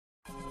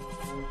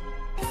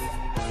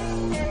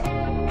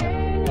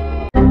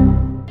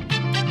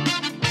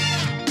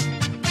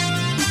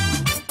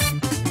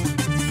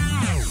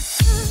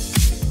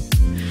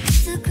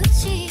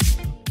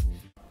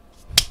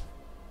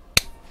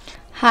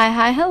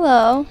Hi,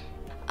 hello.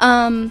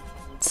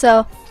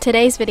 So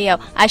today's video,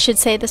 I should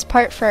say this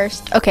part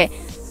first. Okay,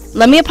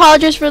 let me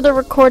apologize for the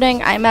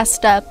recording. I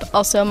messed up.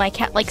 Also, my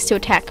cat likes to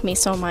attack me,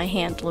 so my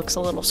hand looks a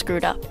little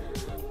screwed up.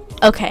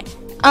 Okay,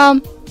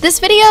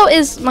 this video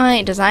is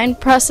my design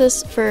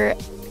process for,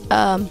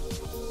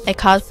 a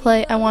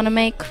cosplay I want to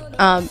make.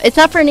 It's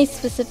not for any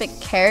specific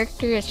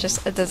character, it's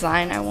just a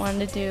design I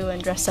wanted to do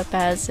and dress up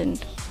as,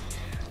 and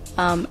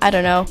I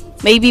don't know,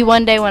 maybe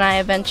one day when I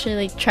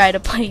eventually try to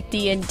play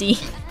D&D,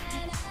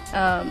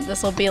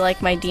 this will be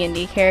like my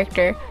D&D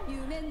character.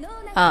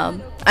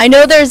 I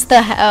know there's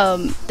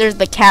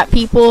the cat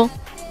people.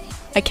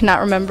 I cannot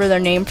remember their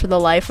name for the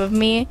life of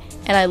me,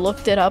 and I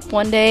looked it up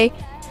one day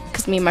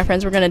because me and my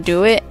friends were gonna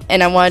do it,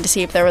 and I wanted to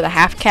see if there were the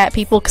half cat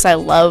people because I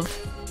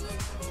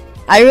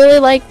really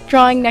like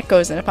drawing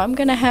Neckos, and if I'm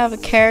gonna have a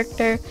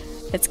character,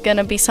 it's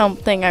gonna be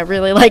something I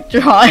really like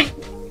drawing.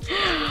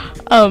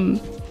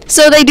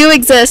 So they do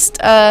exist.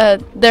 They're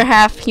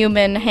half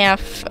human,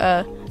 half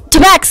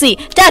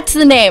Tabaxi! That's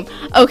the name!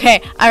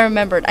 Okay, I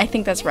remembered. I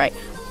think that's right.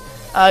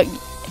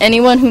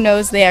 Anyone who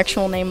knows the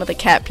actual name of the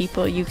cat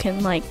people, you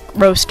can like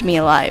roast me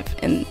alive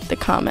in the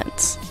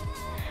comments.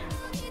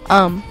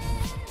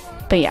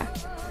 But yeah.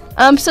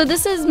 So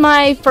this is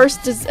my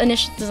first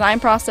initial design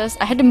process.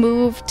 I had to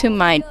move to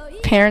my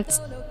parents'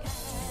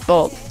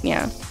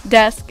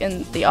 desk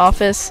in the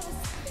office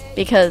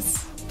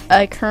because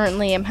I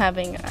currently am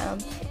having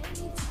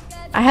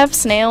I have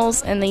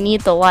snails and they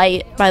need the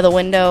light by the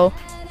window,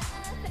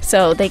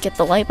 so they get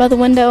the light by the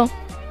window,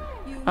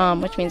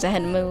 which means I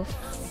had to move.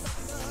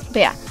 But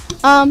yeah,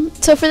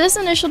 so for this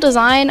initial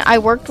design, I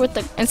worked with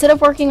instead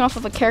of working off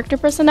of a character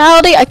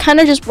personality, I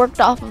kind of just worked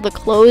off of the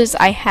clothes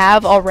I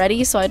have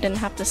already, so I didn't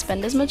have to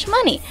spend as much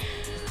money.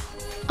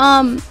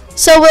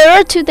 So there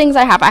are two things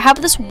I have. I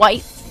have this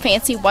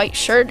fancy white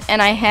shirt, and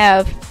I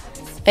have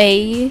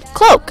a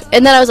cloak.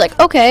 And then I was like,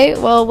 okay,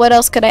 well, what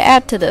else could I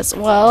add to this?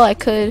 Well, I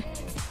could,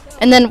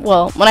 and then,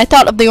 well, when I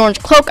thought of the orange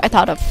cloak, I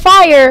thought of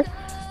fire.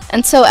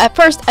 And so at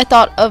first, I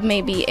thought of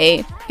maybe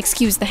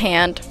excuse the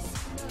hand,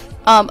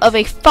 of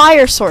a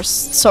fire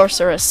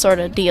sorceress sort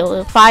of deal,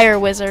 a fire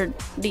wizard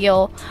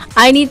deal.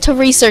 I need to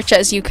research,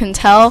 as you can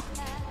tell.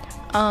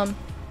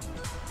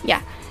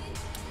 Yeah.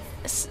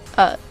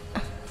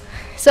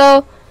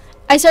 So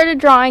I started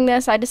drawing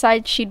this. I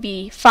decided she'd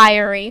be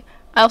fiery.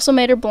 I also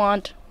made her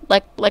blonde,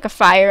 like a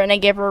fire, and I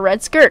gave her a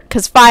red skirt,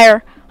 cause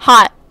fire,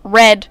 hot,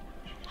 red,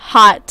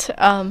 hot.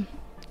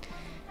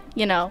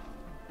 You know.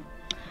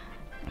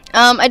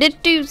 I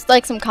did do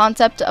like some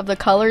concept of the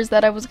colors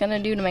that I was gonna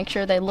do to make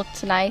sure they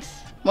looked nice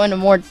in a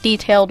more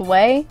detailed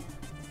way.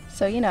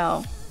 So you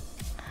know,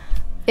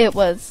 you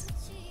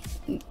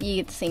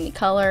get to see me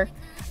color.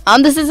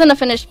 This isn't a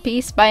finished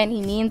piece by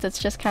any means. It's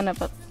just kind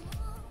of a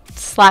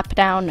slap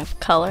down of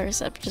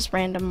colors of just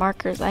random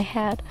markers I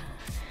had.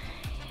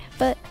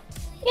 But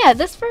yeah,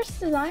 this first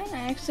design,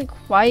 I actually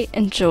quite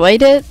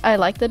enjoyed it. I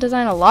liked the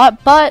design a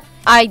lot, but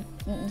I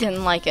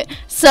didn't like it.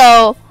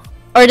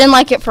 Or didn't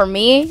like it for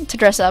me to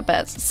dress up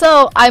as.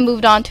 So I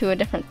moved on to a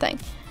different thing.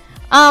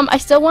 I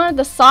still wanted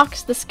the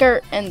socks, the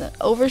skirt, and the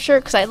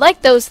overshirt because I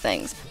like those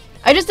things.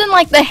 I just didn't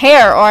like the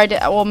hair,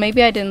 well,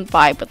 maybe I didn't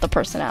vibe with the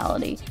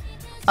personality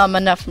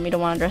enough for me to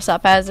want to dress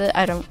up as it.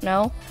 I don't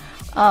know.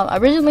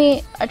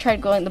 Originally, I tried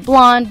going the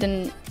blonde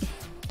and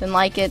didn't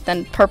like it.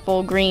 Then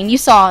purple, green.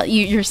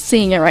 You're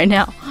seeing it right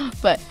now.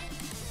 But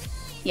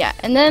yeah,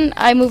 and then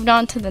I moved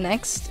on to the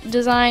next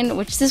design,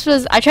 which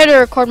I tried to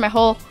record my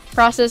whole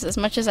process as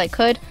much as I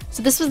could,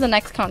 so this was the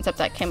next concept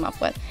I came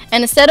up with.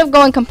 And instead of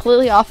going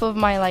completely off of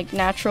my like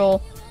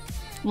natural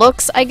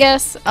looks, I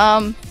guess,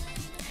 I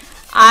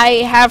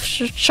have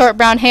short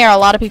brown hair. A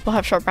lot of people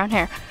have short brown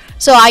hair,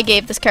 so I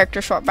gave this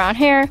character short brown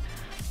hair,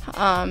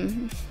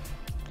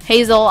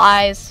 hazel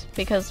eyes,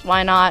 because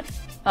why not?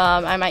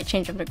 I might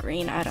change them to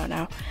green, I don't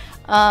know.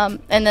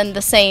 And then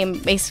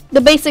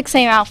the basic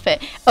same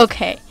outfit.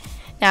 Okay,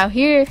 now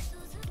here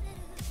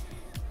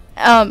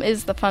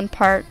is the fun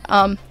part.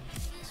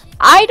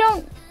 I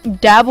don't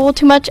dabble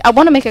too much. I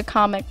want to make a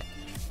comic,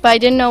 but I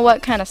didn't know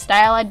what kind of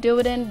style I'd do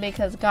it in,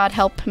 because God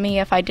help me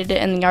if I did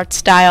it in the art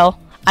style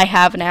I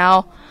have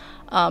now.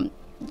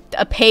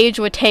 A page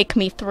would take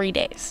me 3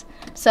 days.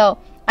 So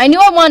I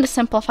knew I wanted to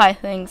simplify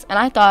things, and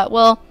I thought,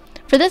 well,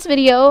 for this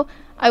video,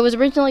 I was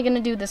originally going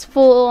to do this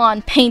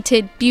full-on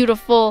painted,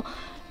 beautiful,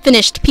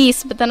 finished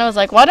piece, but then I was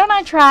like, why don't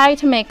I try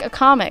to make a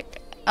comic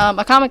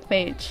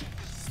page,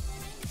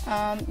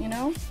 you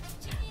know?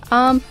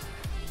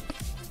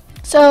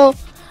 So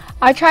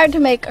I tried to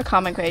make a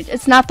comic page.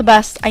 It's not the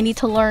best. I need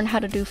to learn how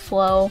to do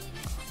flow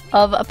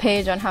of a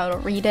page, on how to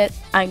read it.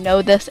 I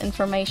know this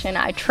information.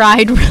 I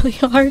tried really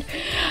hard.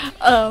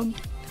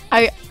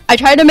 I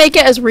tried to make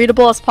it as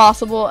readable as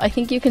possible. I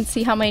think you can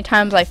see how many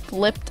times I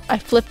flip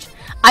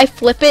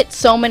it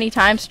so many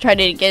times to try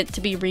to get it to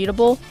be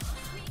readable.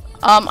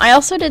 I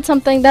also did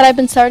something that I've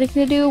been starting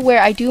to do,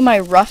 where I do my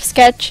rough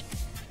sketch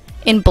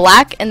in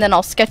black and then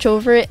I'll sketch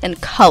over it in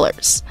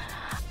colors.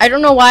 I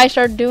don't know why I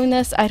started doing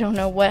this. I don't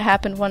know what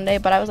happened one day,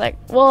 but I was like,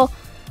 well,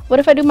 what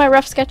if I do my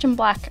rough sketch in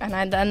black?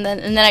 And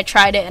then I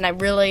tried it, and I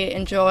really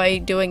enjoy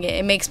doing it.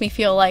 It makes me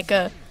feel like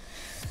a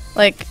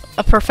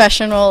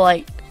professional,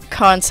 like,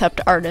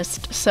 concept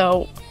artist.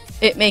 So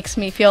it makes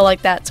me feel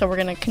like that. So we're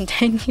gonna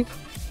continue.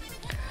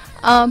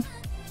 Yeah,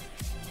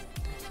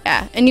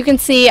 and you can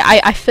see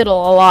I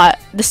fiddle a lot.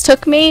 This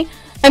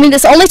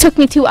only took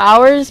me 2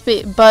 hours,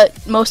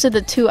 but most of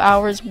the 2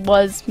 hours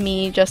was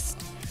me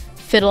just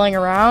fiddling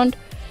around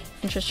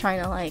and just trying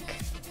to, like,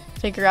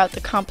 figure out the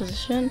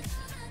composition,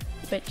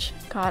 which,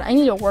 God, I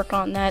need to work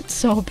on that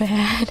so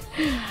bad.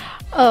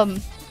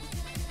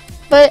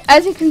 But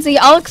as you can see,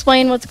 I'll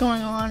explain what's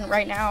going on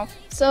right now.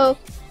 So,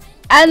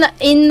 and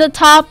in the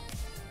top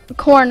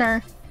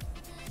corner,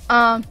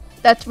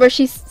 that's where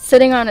she's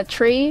sitting on a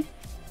tree.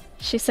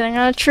 She's sitting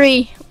on a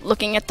tree,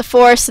 looking at the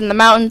forest and the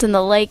mountains and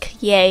the lake,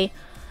 yay,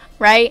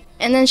 right?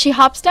 And then she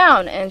hops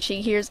down, and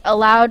she hears a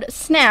loud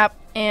snap,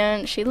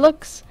 and she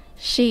looks,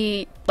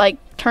 she, like,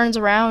 turns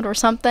around or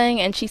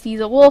something, and she sees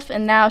a wolf,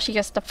 and now she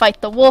has to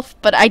fight the wolf,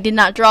 but I did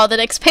not draw the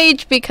next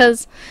page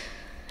because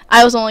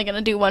I was only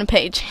gonna do 1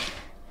 page.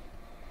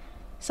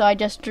 So I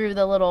just drew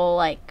the little,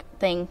 like,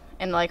 thing,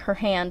 and, like, her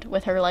hand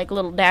with her, like,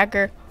 little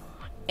dagger,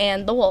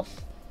 and the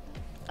wolf.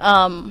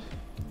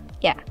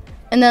 Yeah.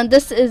 And then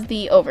this is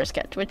the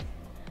oversketch, which,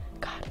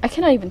 God, I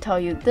cannot even tell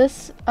you.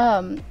 This,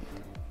 well,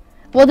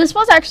 this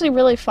was actually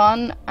really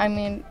fun. I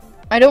mean,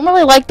 I don't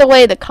really like the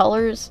way the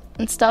colors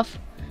and stuff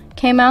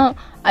came out.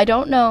 I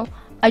don't know.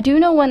 I do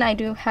know when I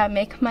do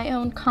make my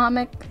own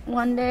comic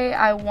one day,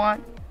 I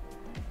want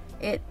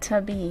it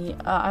to be,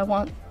 I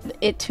want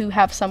it to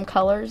have some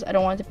colors. I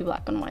don't want it to be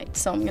black and white.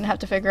 So I'm going to have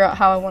to figure out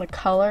how I want to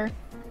color.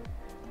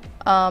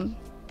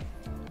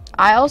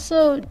 I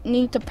also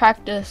need to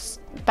practice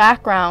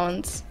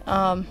backgrounds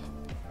a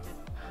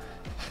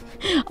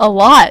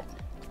lot.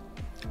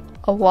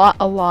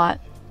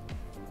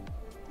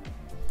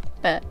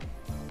 But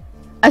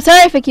I'm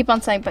sorry if I keep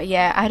on saying, but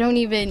yeah, I don't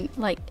even,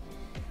 like,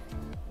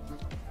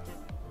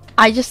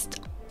 I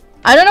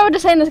don't know what to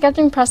say in the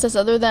sketching process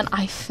other than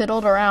I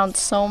fiddled around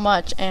so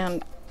much,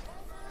 and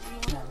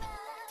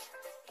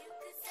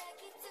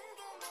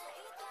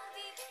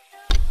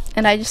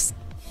I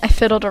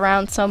fiddled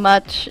around so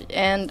much,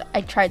 and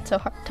I tried so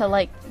hard to,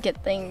 like,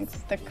 get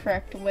things the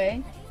correct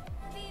way.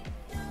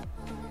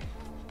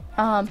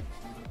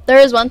 There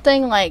is one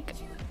thing, like,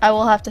 I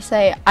will have to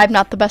say, I'm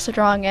not the best at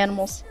drawing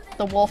animals.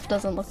 The wolf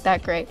doesn't look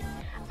that great.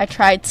 I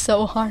tried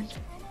so hard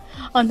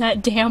on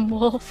that damn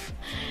wolf,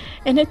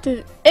 and it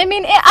did. I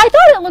mean, I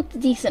thought it looked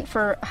decent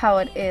for how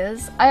it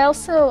is. I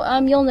also,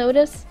 you'll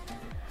notice,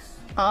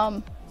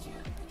 I'm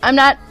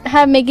not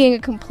making a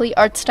complete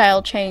art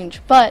style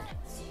change, but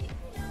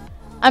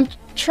I'm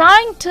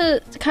trying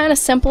to kind of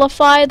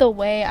simplify the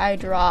way I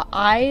draw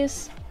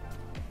eyes.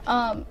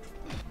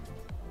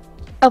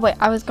 Oh wait,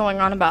 I was going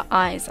on about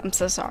eyes. I'm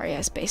so sorry,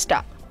 I spaced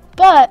out.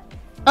 But,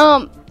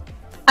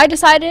 I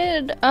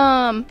decided,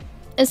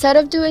 instead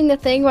of doing the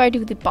thing where I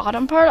do the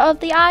bottom part of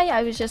the eye,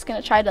 I was just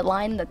gonna try to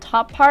line the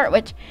top part,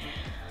 which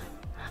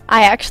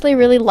I actually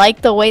really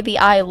like the way the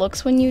eye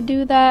looks when you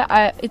do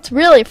that. It's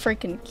really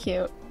freaking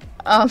cute.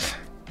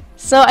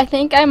 So I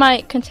think I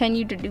might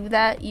continue to do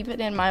that even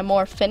in my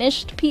more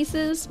finished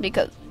pieces,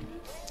 because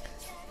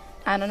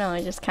I don't know,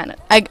 I just kind of,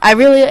 I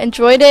really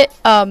enjoyed it.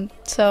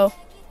 So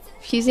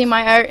if you see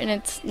my art and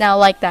it's now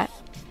like that,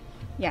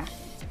 yeah.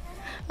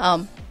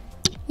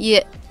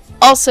 Yeah.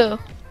 Also,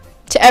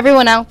 to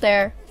everyone out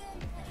there,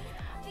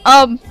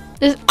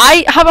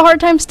 I have a hard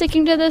time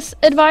sticking to this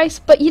advice,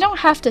 but you don't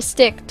have to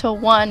stick to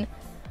one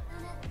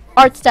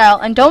art style,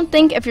 and don't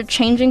think if you're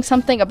changing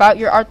something about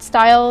your art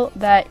style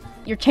that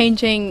you're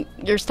changing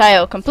your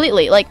style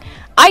completely. Like,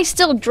 I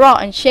still draw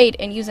and shade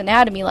and use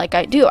anatomy like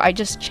I do. I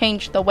just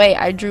changed the way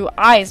I drew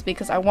eyes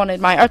because I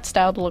wanted my art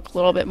style to look a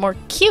little bit more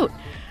cute.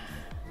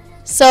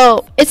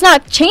 So it's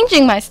not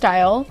changing my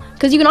style,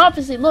 because you can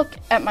obviously look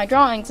at my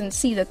drawings and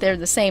see that they're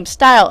the same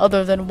style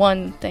other than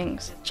one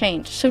thing's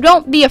changed. So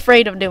don't be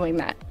afraid of doing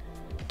that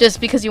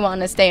just because you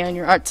want to stay on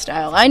your art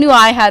style. I knew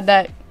I had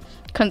that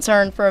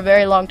concern for a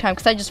very long time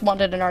because I just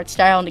wanted an art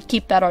style and to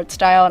keep that art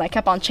style, and I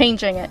kept on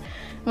changing it.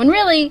 When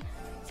really,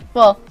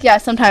 well, yeah,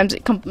 sometimes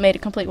it made a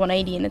complete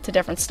 180 and it's a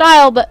different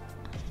style, but,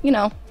 you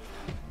know,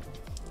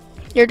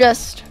 you're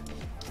just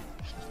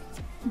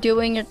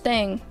doing your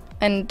thing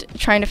and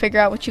trying to figure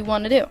out what you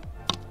want to do.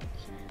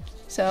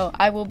 So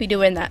I will be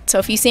doing that. So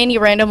if you see any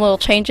random little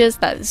changes,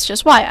 that is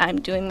just why I'm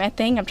doing my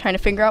thing. I'm trying to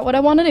figure out what I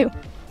want to do.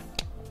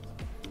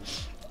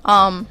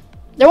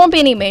 There won't be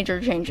any major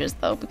changes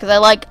though, because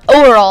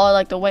overall I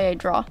like the way I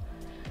draw.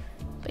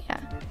 But yeah.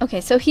 Okay,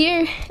 so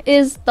here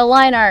is the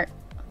line art.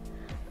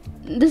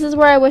 This is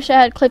where I wish I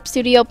had Clip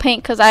Studio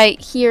Paint, because I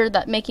hear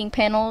that making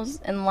panels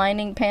and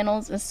lining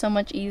panels is so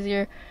much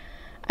easier.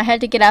 I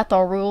had to get out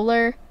the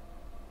ruler. It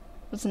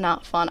was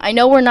not fun. I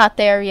know we're not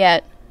there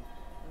yet,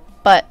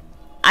 but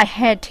I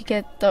had to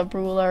get the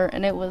ruler,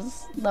 and it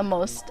was the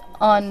most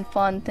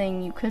unfun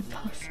thing you could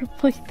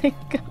possibly think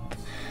of.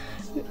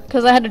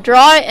 Because I had to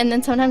draw it, and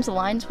then sometimes the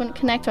lines wouldn't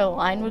connect, or the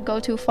line would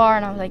go too far,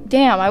 and I was like,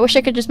 damn, I wish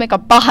I could just make a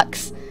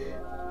box.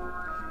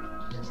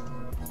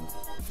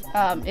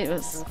 It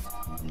was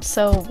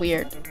so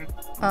weird.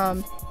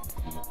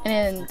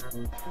 And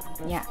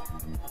yeah,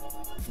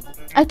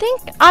 I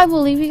think I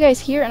will leave you guys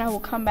here and I will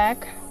come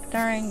back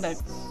during the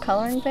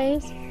coloring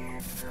phase.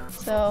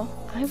 So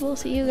I will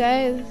see you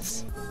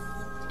guys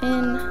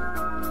in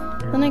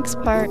the next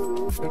part.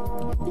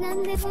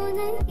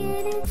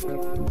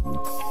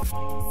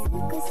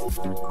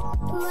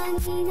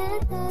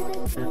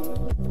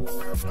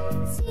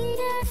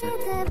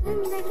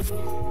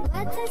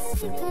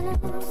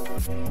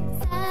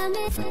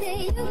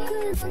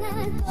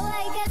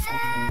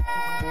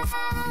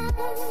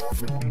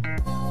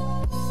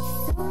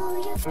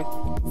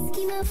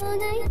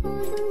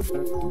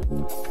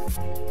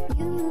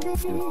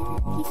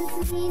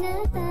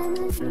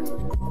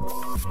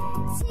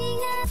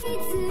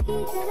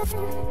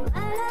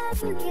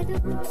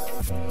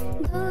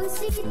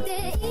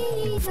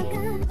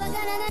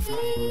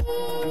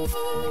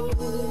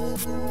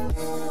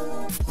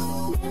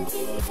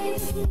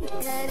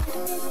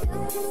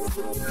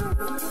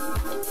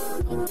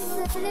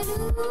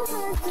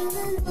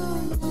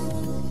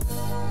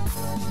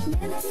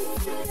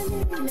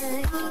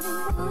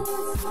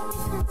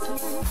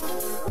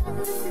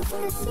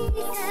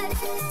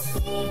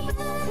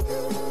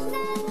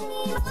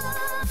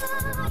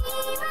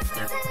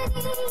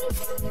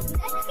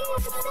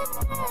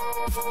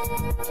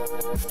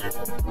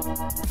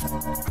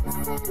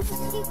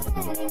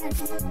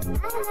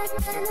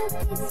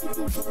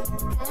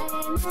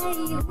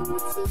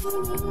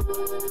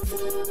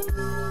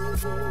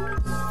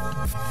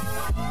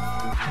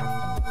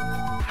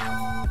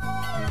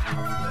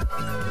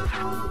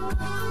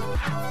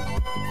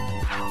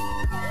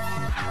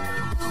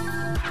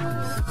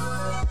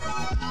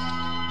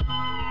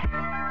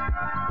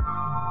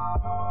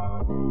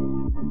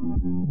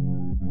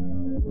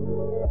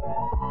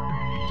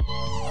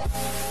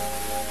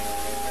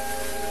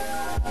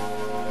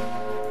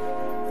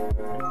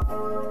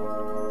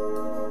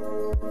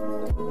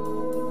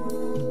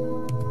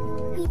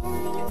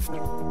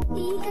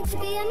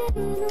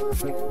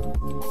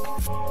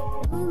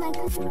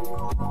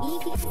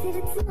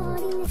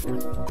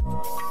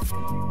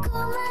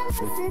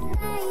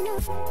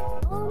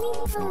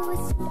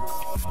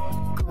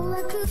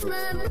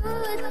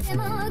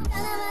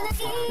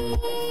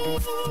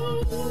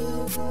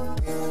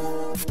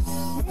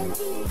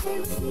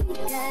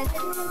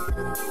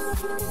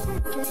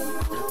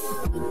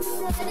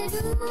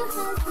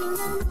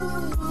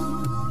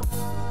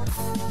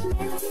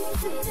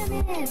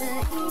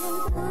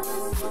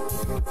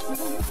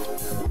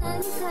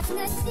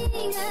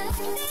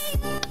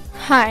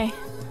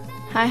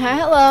 Hi,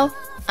 hello,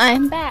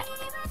 I'm back.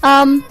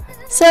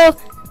 So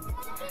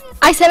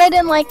I said I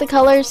didn't like the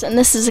colors, and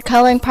this is a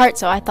coloring part,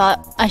 so I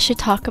thought I should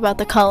talk about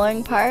the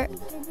coloring part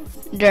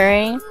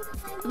during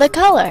the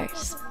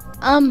colors.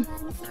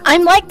 I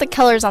like the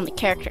colors on the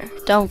character,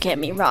 don't get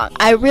me wrong.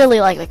 I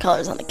really like the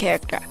colors on the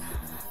character.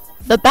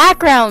 The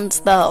backgrounds,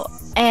 though,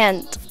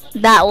 and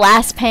that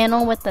last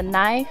panel with the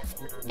knife,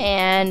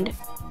 and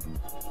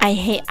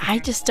I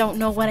just don't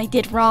know what I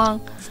did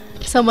wrong.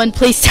 Someone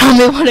please tell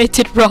me what I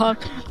did wrong.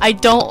 I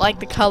don't like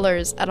the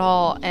colors at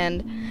all,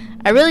 and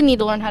I really need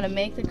to learn how to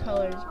make the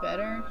colors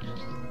better,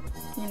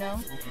 you know?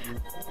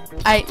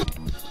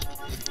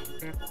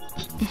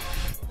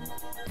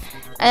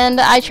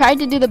 And I tried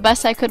to do the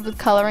best I could with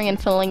coloring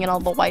and filling in all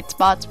the white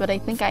spots, but I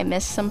think I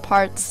missed some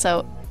parts,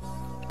 so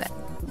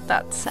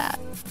that's sad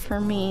for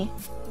me.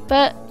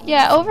 But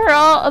yeah,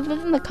 overall, other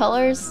than the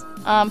colors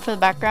for the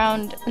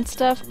background and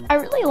stuff, I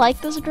really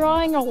like this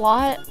drawing a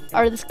lot,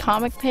 or this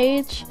comic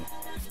page.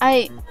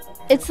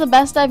 It's the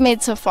best I've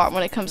made so far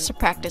when it comes to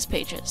practice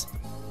pages.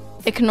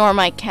 Ignore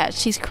my cat,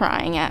 she's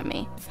crying at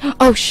me.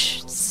 Oh,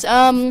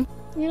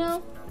 you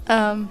know,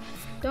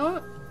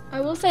 I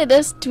will say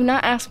this, do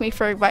not ask me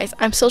for advice.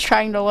 I'm still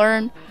trying to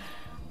learn.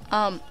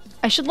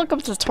 I should look up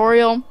a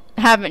tutorial.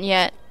 I haven't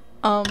yet.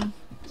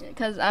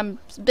 Because I'm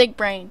big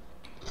brain.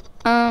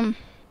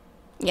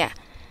 Yeah.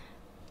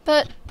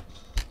 But,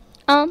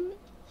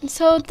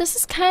 so this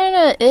is kind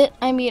of it.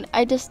 I mean,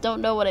 I just don't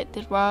know what I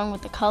did wrong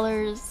with the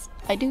colors.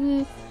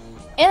 And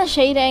the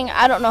shading.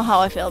 I don't know how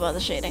I feel about the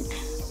shading.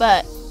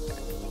 But,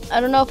 I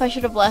don't know if I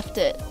should have left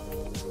it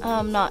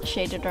not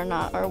shaded or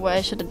not, or what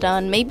I should have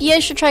done. Maybe I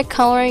should try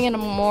coloring in a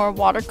more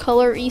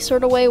watercolor-y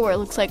sort of way, where it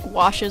looks like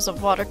washes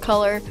of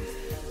watercolor.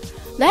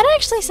 That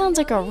actually sounds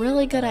like a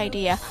really good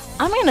idea.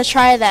 I'm gonna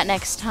try that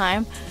next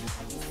time.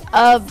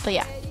 But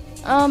yeah,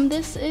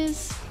 this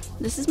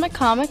is my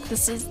comic.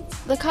 This is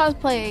the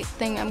cosplay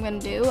thing I'm gonna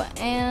do,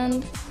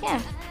 and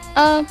yeah.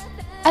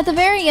 At the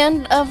very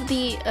end of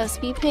the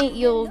speed paint,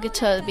 you'll get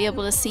to be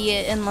able to see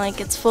it in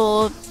like its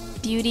full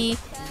beauty,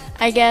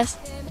 I guess.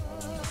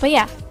 But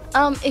yeah.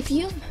 If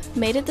you've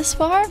made it this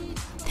far,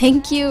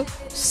 thank you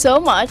so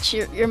much.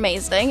 You're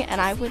amazing,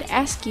 and I would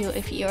ask you,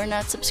 if you are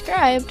not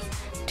subscribed,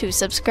 to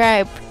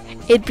subscribe.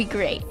 It'd be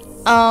great.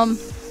 And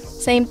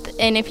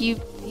if you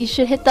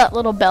should hit that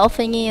little bell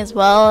thingy as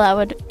well. That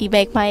would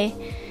make my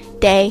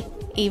day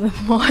even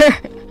more.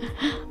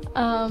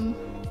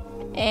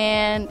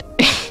 And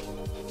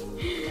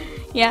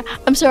Yeah,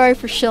 I'm sorry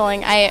for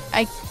shilling.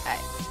 I'm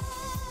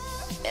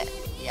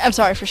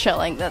sorry for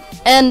shilling that.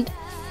 And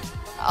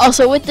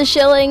also with the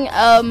shilling,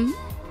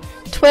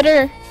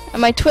 Twitter.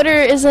 My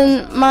Twitter is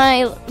in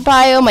my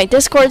bio. My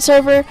Discord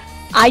server.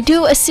 I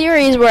do a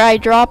series where I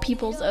draw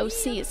people's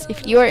OCs.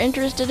 If you are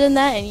interested in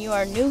that and you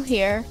are new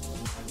here,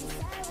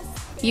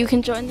 you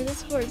can join the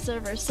Discord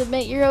server,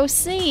 submit your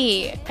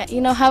OC,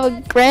 you know, have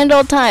a grand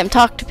old time,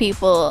 talk to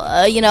people,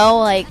 you know,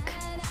 like,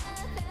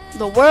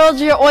 the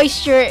world's your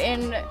oyster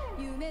in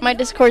my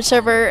Discord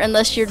server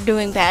unless you're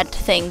doing bad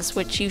things,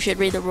 which you should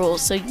read the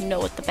rules so you know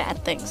what the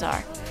bad things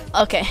are.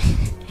 Okay.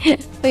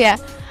 But yeah,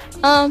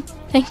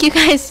 thank you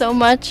guys so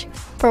much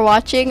for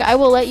watching. I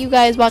will let you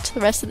guys watch the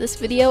rest of this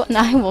video, and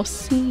I will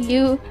see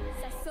you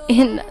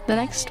in the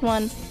next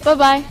one. Bye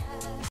bye.